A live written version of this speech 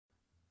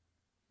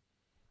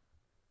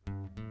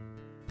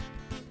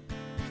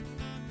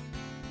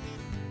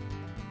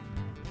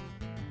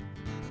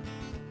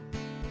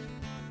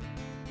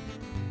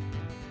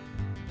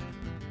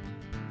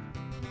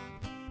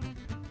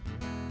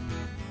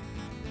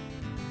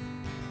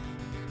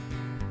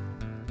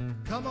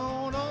Come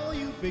on, all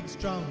you big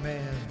strong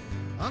men.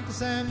 Uncle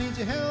Sam needs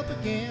your help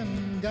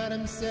again. Got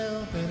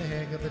himself in a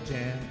heck of a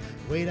jam,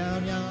 way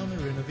down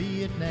yonder in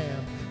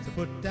Vietnam. So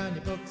put down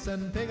your books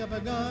and pick up a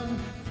gun,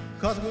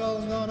 'cause we're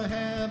all gonna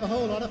have a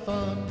whole lot of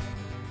fun.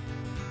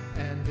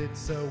 And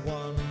it's a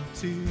 1,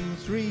 2,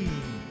 3.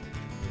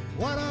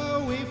 What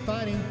are we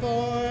fighting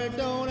for?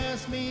 Don't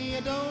ask me,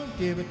 I don't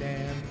give a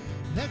damn.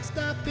 Next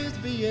stop is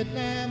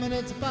Vietnam, and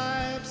it's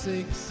 5,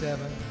 6,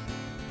 7.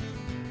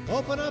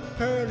 Open up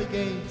pearly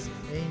gates,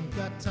 ain't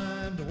got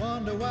time to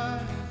wonder why.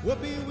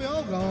 Whoopee, we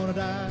all gonna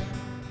die.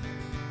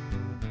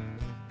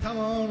 Come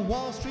on,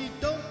 Wall Street,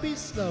 don't be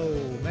slow.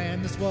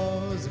 Man, this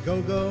war's a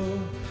go-go.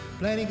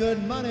 Plenty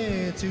good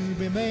money to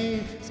be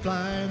made,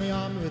 supplying the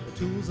army with the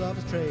tools of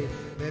his trade.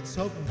 Let's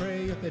hope and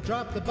pray if they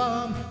drop the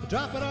bomb, they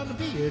drop it on the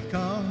Viet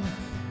Cong.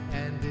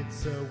 And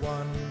it's a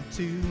 1,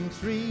 2,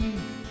 3.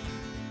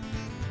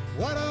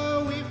 What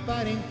are we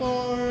fighting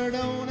for?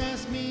 Don't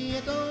ask me,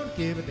 I don't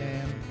give a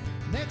damn.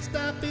 Next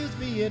stop is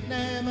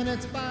Vietnam, and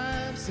it's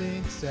 5,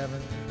 6, 7.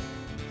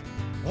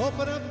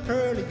 Open up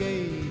pearly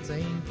gates,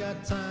 ain't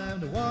got time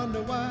to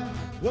wonder why.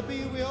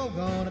 Whoopee, we all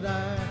gonna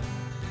die.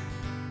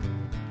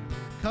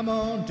 Come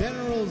on,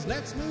 generals,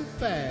 let's move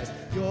fast.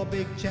 Your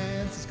big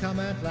chance has come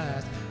at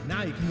last.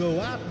 Now you can go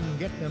out and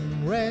get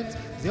them Reds.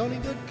 The only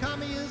good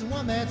commie is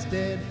one that's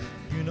dead.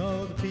 You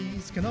know the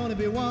peace can only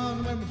be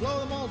won when we blow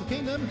them all to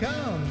kingdom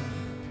come.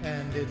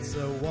 And it's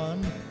a 1,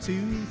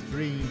 2,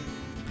 3.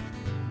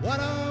 What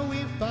are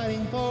we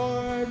fighting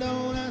for?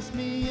 Don't ask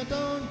me, I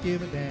don't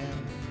give a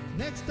damn.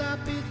 Next stop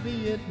is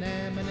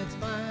Vietnam, and it's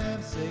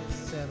 5, 6,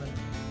 7.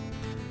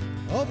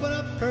 Open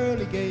up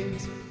pearly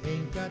gates,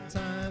 ain't got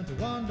time to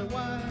wonder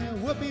why.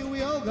 Whoopee,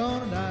 we all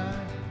gonna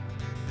die.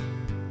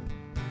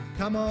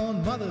 Come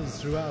on, mothers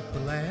throughout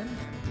the land,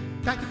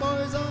 pack your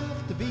boys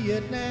off to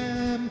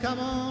Vietnam. Come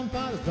on,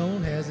 fathers,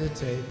 don't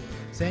hesitate.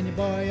 Send your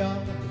boy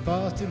off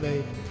before it's too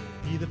late.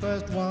 Be the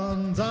first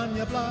ones on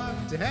your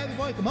block to have your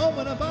boy come home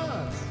in a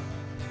box.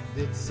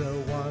 It's a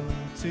 1,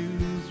 2,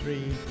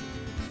 3.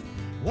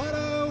 What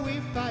are we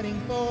fighting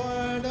for?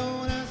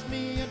 Don't ask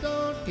me, I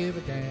don't give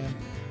a damn.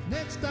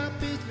 Next stop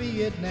is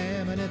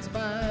Vietnam, and it's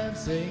 5,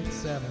 6,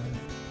 7.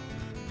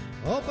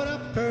 Open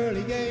up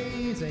pearly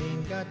gates,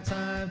 ain't got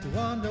time to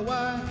wonder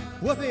why.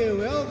 Whoopee,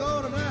 we're all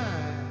gonna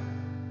die.